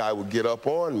fast, the guy would get up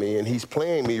on me, and he's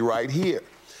playing me right here.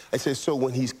 I said, so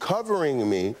when he's covering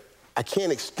me, I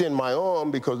can't extend my arm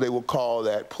because they will call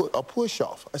that a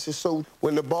push-off. I said, so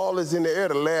when the ball is in the air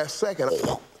the last second,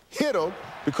 I hit him,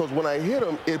 because when I hit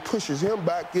him, it pushes him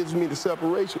back, gives me the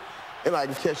separation, and I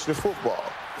can catch the football.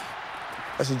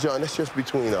 I said, John, that's just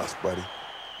between us, buddy.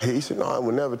 He said, no, I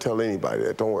would never tell anybody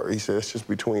that, don't worry. He said, it's just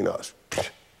between us.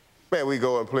 Man, we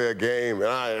go and play a game,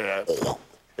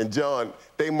 and John,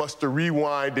 they must have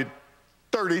rewinded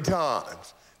 30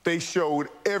 times. They showed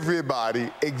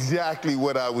everybody exactly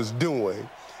what I was doing.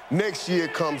 Next year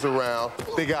comes around,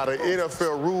 they got an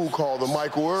NFL rule called the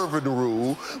Michael Irvin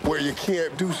rule, where you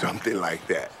can't do something like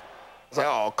that. I was like,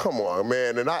 oh, come on,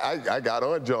 man. And I got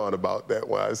on John about that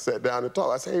when I sat down and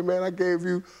talked. I said, hey, man, I gave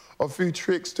you a few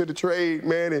tricks to the trade,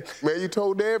 man, and, man, you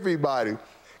told everybody.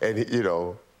 And, you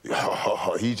know,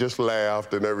 he just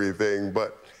laughed and everything,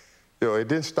 but, you know, it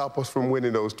didn't stop us from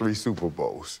winning those 3 Super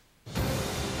Bowls.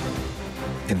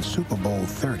 In Super Bowl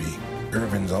 30,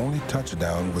 Irvin's only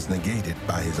touchdown was negated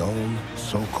by his own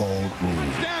so-called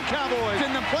rules. Down Cowboys,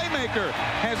 and the playmaker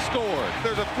has scored.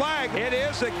 There's a flag. It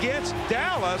is against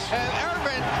Dallas. And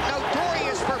Irvin,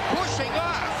 notorious for pushing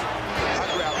off. I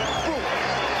grabbed him. Boom.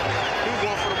 He was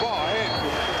going for the ball. Hey,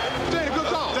 Danny, good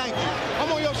call. Thank you. I'm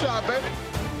on your side, baby.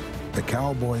 The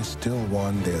Cowboys still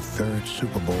won their 3rd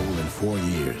Super Bowl in 4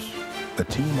 years. The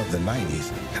team of the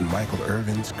 '90s and Michael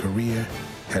Irvin's career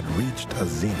had reached a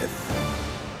zenith.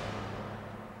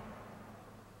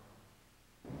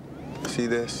 See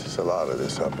this? It's a lot of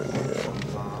this up in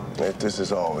here. This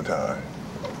is all the time.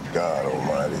 God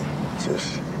almighty.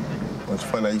 Just, it's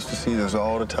funny, I used to see this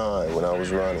all the time when I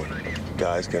was running.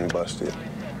 Guys getting busted.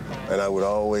 And I would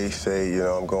always say, you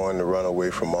know, I'm going to run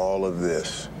away from all of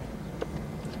this.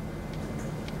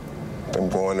 I'm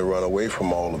going to run away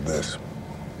from all of this.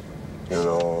 You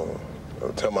know,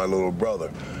 I'll tell my little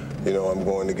brother, you know, I'm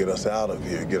going to get us out of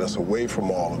here, get us away from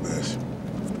all of this.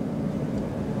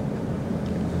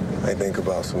 I think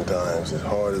about sometimes, as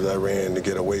hard as I ran to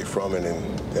get away from it,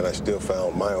 and then I still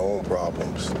found my own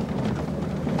problems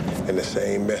and the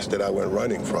same mess that I went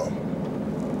running from.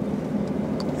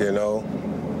 You know?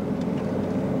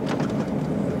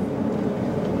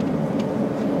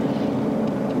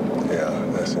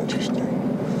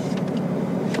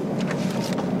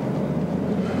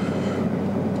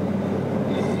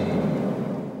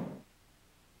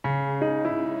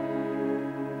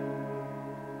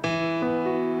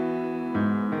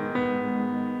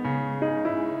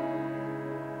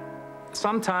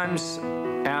 Sometimes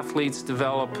athletes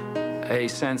develop a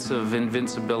sense of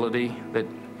invincibility that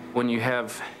when you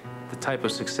have the type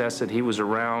of success that he was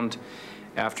around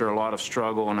after a lot of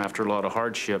struggle and after a lot of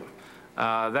hardship,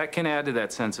 that can add to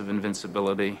that sense of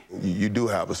invincibility. You do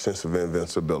have a sense of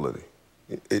invincibility.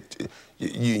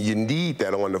 You need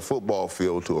that on the football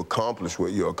field to accomplish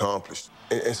what you accomplished.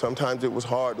 And sometimes it was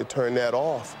hard to turn that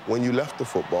off when you left the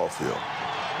football field.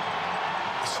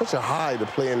 It's such a high to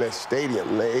play in that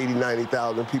stadium, 80,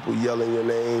 90,000 people yelling your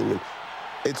name. And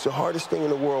it's the hardest thing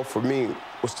in the world for me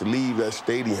was to leave that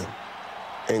stadium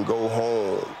and go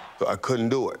home. So I couldn't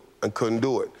do it. I couldn't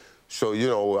do it. So, you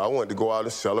know, I wanted to go out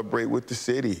and celebrate with the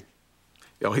city.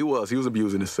 Yo, he was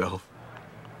abusing himself.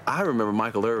 I remember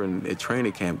Michael Irvin at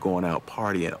training camp going out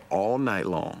partying all night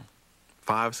long,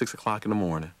 5, 6 o'clock in the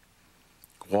morning,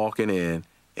 walking in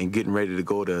and getting ready to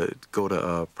go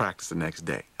to practice the next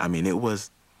day. I mean, that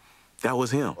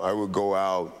was him. I would go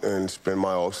out and spend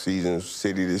my off seasons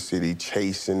city to city,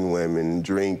 chasing women,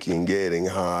 drinking, getting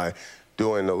high,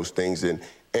 doing those things. And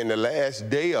the last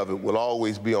day of it will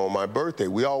always be on my birthday.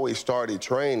 We always started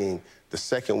training the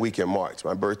second week in March.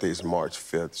 My birthday is March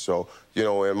 5th. So, you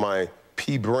know, in my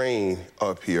pea brain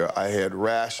up here, I had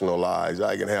rationalized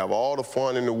I can have all the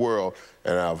fun in the world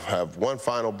and I'll have one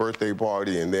final birthday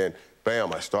party and then,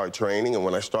 bam, I start training. And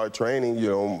when I start training, you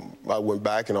know, I went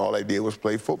back and all I did was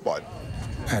play football.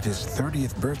 At his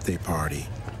 30th birthday party,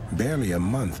 barely a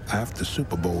month after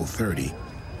Super Bowl 30,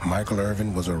 Michael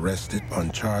Irvin was arrested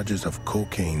on charges of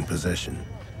cocaine possession.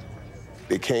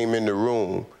 They came in the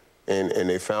room and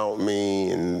they found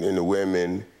me and the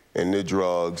women and the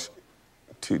drugs.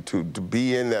 To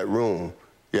be in that room,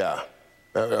 yeah,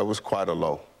 that was quite a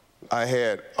low. I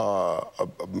had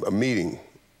a meeting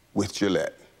with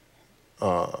Gillette.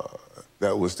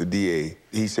 That was the DA.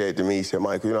 He said to me, he said,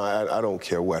 Michael, you know, I don't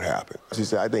care what happened. He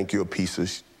said, I think you're a piece of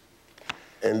sh**.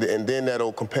 And then that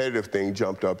old competitive thing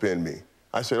jumped up in me.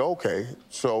 I said, okay.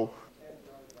 So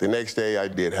the next day I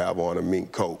did have on a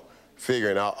mink coat,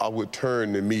 figuring I would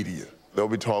turn the media. They'll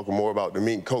be talking more about the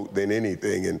mink coat than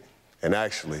anything, and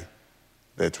actually,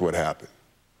 that's what happened.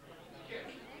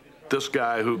 This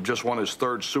guy who just won his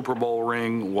 3rd Super Bowl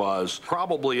ring was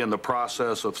probably in the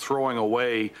process of throwing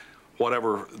away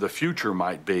whatever the future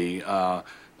might be. I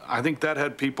think that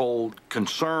had people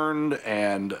concerned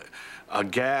and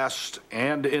aghast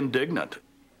and indignant.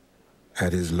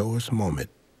 At his lowest moment,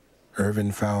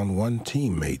 Irvin found one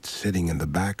teammate sitting in the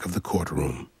back of the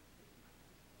courtroom.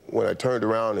 When I turned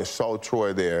around and saw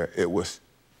Troy there, it was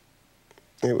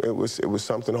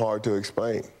something hard to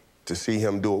explain, to see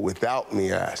him do it without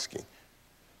me asking.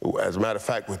 As a matter of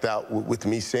fact, with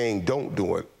me saying don't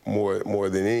do it more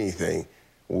than anything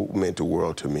meant the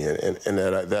world to me, and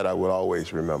that I would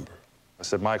always remember. I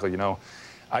said, Michael, you know,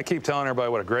 I keep telling everybody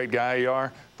what a great guy you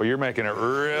are, but you're making it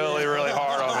really, really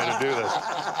hard on me to do this.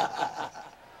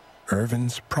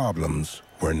 Irvin's problems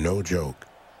were no joke.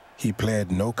 He pled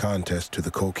no contest to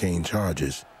the cocaine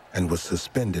charges and was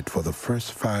suspended for the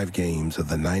first 5 games of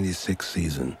the '96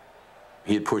 season.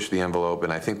 He had pushed the envelope,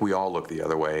 and I think we all looked the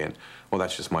other way, and, well,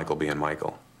 that's just Michael being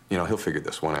Michael. You know, he'll figure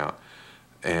this one out.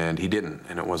 And he didn't,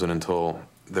 and it wasn't until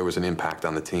there was an impact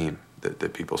on the team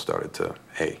that people started to,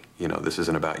 hey, you know, this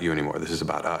isn't about you anymore, this is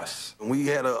about us. We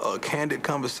had a candid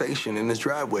conversation in this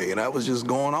driveway, and I was just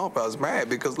going off. I was mad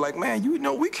because, like, man, you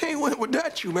know, we can't win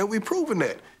without you, man. We've proven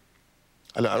that.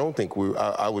 I don't think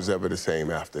I was ever the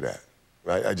same after that.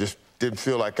 Right? I just didn't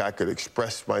feel like I could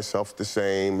express myself the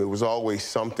same. It was always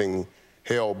something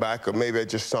held back, or maybe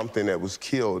just something that was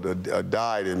killed or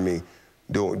died in me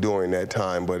during that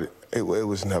time, but it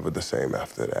was never the same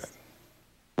after that.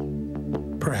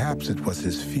 Perhaps it was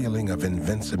his feeling of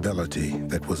invincibility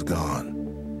that was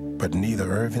gone, but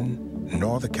neither Irvin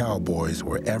nor the Cowboys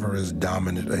were ever as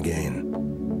dominant again.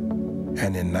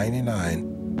 And in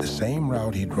 '99, the same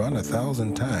route he'd run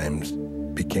 1,000 times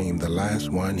became the last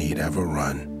one he'd ever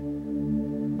run.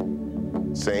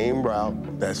 Same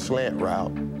route, that slant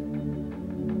route,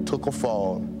 took a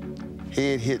fall,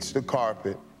 head hits the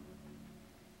carpet,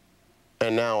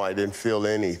 and now I didn't feel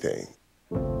anything.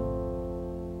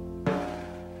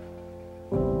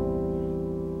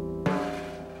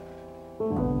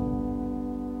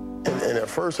 And at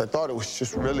first I thought it was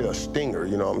just really a stinger,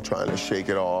 you know, I'm trying to shake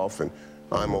it off and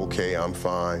I'm okay, I'm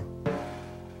fine.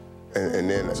 And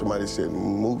then somebody said,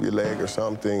 move your leg or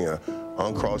something,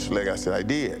 uncross your leg. I said, I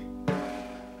did.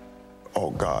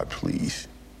 Oh God, please,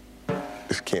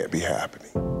 this can't be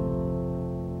happening.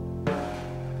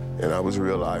 And I was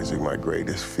realizing my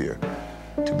greatest fear,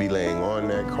 to be laying on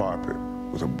that carpet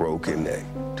with a broken neck,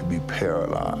 to be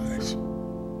paralyzed.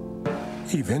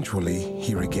 Eventually,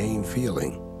 he regained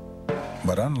feeling.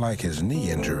 But unlike his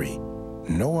knee injury,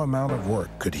 no amount of work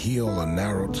could heal a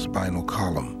narrowed spinal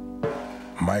column.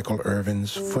 Michael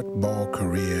Irvin's football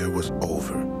career was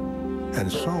over,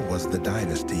 and so was the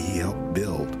dynasty he helped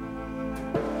build.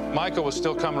 Michael was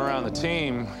still coming around the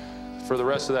team for the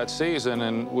rest of that season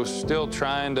and was still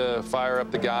trying to fire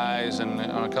up the guys and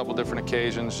on a couple different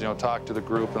occasions, you know, talk to the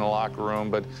group in the locker room.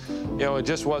 But, you know, it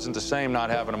just wasn't the same not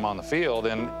having him on the field.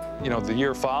 And, you know, the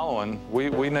year following,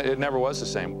 it never was the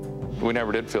same. We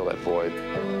never did fill that void.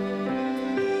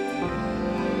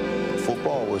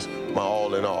 Football was my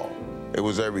all in all. It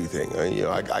was everything. You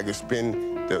know, I could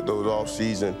spend those off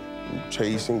season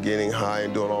chasing, getting high,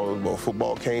 and doing all of it. When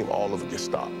football came, all of it just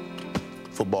stopped.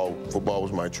 Football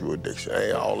was my true addiction.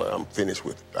 Hey, I'm finished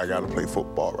with it. I got to play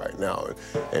football right now,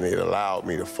 and it allowed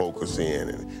me to focus in.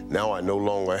 And now I no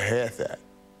longer had that,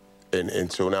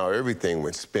 and so now everything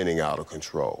went spinning out of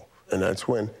control. And that's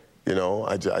when, you know,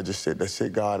 I just said, that's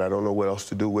it, God. I don't know what else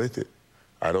to do with it.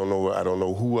 I don't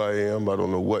know who I am. I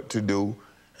don't know what to do.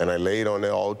 And I laid on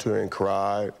the altar and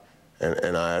cried.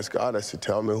 And I asked God, I said,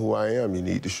 tell me who I am. You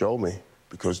need to show me,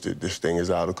 because this thing is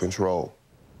out of control.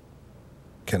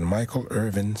 Can Michael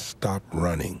Irvin stop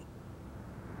running?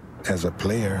 As a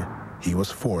player, he was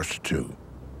forced to.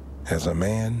 As a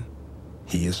man,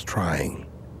 he is trying.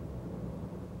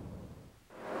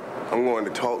 I'm going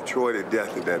to talk Troy to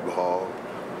death at that hall.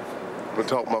 I'm going to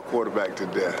talk my quarterback to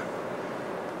death.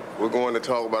 We're going to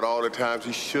talk about all the times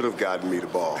he should have gotten me the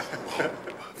ball.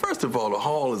 First of all, the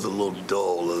Hall is a little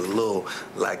dull, a little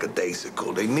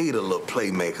lackadaisical. They need a little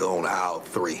playmaker on aisle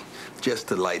 3, just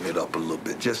to lighten it up a little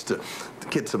bit, just to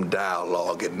get some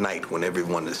dialogue at night when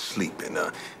everyone is sleeping.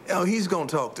 You know, he's going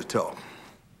to talk the talk.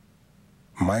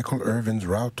 Michael Irvin's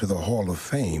route to the Hall of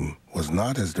Fame was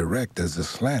not as direct as the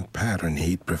slant pattern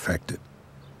he'd perfected.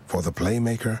 For the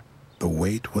playmaker, the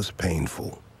wait was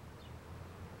painful.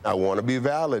 I want to be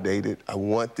validated. I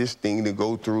want this thing to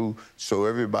go through so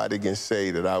everybody can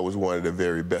say that I was one of the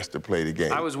very best to play the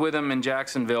game. I was with him in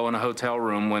Jacksonville in a hotel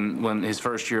room when his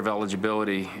first year of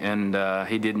eligibility, and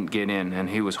he didn't get in, and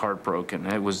he was heartbroken.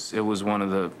 It was one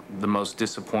of the most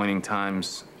disappointing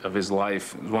times of his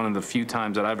life. It was one of the few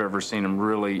times that I've ever seen him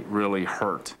really, really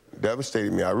hurt. It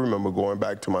devastated me. I remember going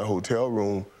back to my hotel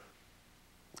room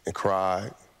and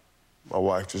cried. My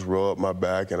wife just rubbed my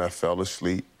back, and I fell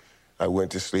asleep. I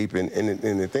went to sleep, and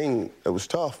the thing that was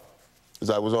tough is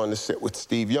I was on the set with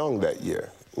Steve Young that year,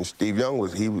 and Steve Young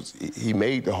he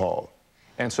made the Hall.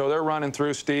 And so they're running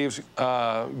through Steve's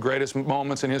greatest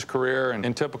moments in his career, and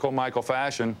in typical Michael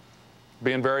fashion,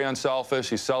 being very unselfish.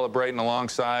 He's celebrating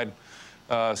alongside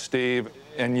Steve,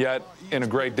 and yet in a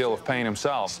great deal of pain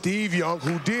himself. Steve Young,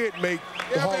 who did make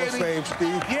the Hall of Fame,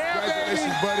 Steve. Yeah,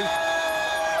 congratulations, buddy.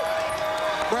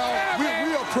 Well,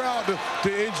 we are proud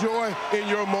to enjoy in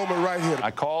your moment right here.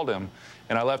 I called him,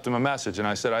 and I left him a message, and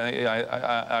I said,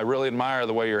 I really admire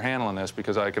the way you're handling this,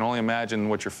 because I can only imagine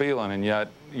what you're feeling, and yet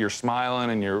you're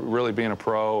smiling, and you're really being a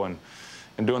pro and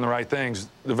doing the right things.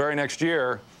 The very next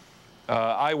year,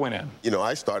 I went in. You know,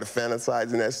 I started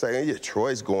fantasizing that second year.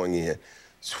 Troy's going in.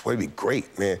 It's going to be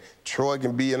great, man. Troy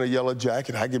can be in a yellow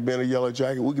jacket. I can be in a yellow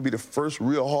jacket. We could be the first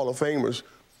real Hall of Famers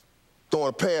throwing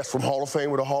a pass from Hall of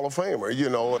Fame with a Hall of Famer, you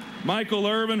know. Michael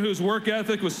Irvin, whose work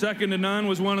ethic was second to none,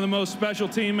 was one of the most special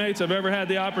teammates I've ever had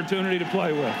the opportunity to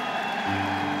play with.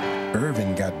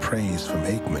 Irvin got praise from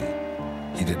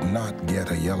Aikman. He did not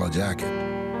get a yellow jacket.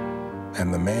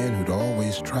 And the man who'd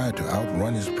always tried to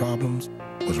outrun his problems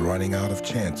was running out of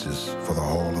chances for the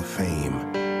Hall of Fame.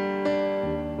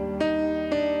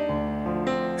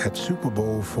 At Super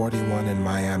Bowl 41 in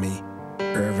Miami,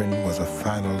 Irvin was a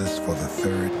finalist for the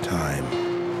 3rd time.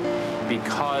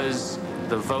 Because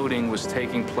the voting was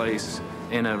taking place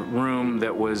in a room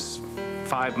that was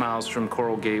 5 miles from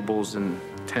Coral Gables and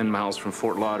 10 miles from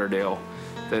Fort Lauderdale,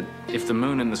 that if the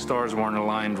moon and the stars weren't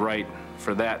aligned right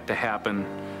for that to happen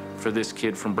for this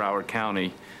kid from Broward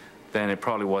County, then it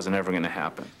probably wasn't ever going to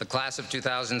happen. The class of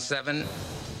 2007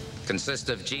 consists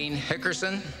of Gene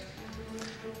Hickerson,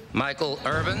 Michael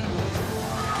Irvin.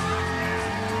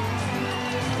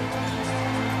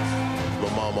 My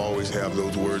mom always had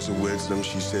those words of wisdom.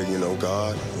 She said, you know,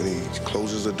 God, when he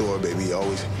closes a door, baby,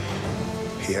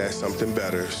 he has something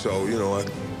better. So, you know, I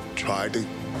tried to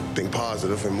think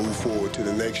positive and move forward to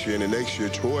the next year. And the next year,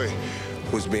 Troy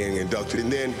was being inducted.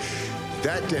 And then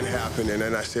that didn't happen. And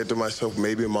then I said to myself,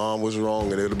 maybe Mom was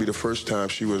wrong, and it'll be the first time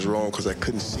she was wrong, because I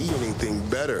couldn't see anything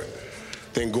better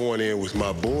than going in with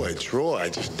my boy, Troy. I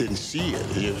just didn't see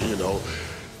it, you know.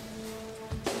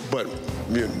 But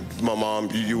my mom,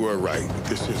 you were right.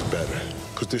 This is better,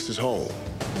 because this is home.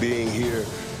 Being here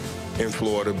in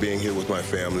Florida, being here with my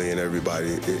family and everybody,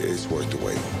 it's worth the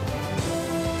wait.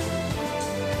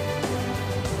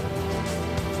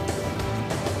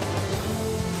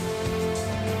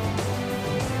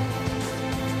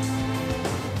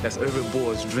 That's every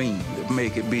boy's dream, to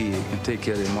make it big and take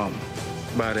care of their mama.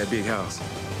 Buy that big house.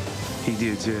 He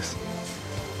did just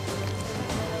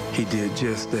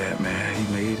that, man.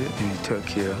 He made it and he took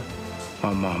care of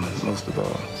my mama, most of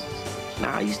all.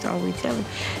 Now, I used to always tell him,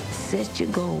 set your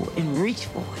goal and reach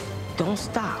for it. Don't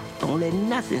stop. Don't let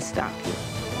nothing stop you.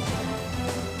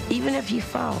 Even if you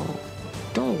fall,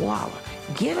 don't wallow.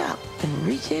 Get up and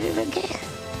reach at it again.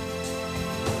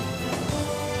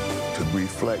 To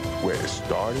reflect where it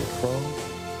started from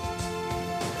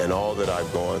and all that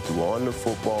I've gone through on the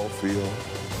football field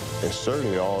and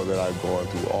certainly all that I've gone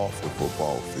through off the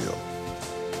football field.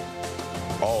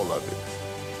 All of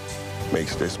it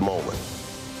makes this moment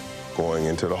going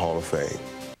into the Hall of Fame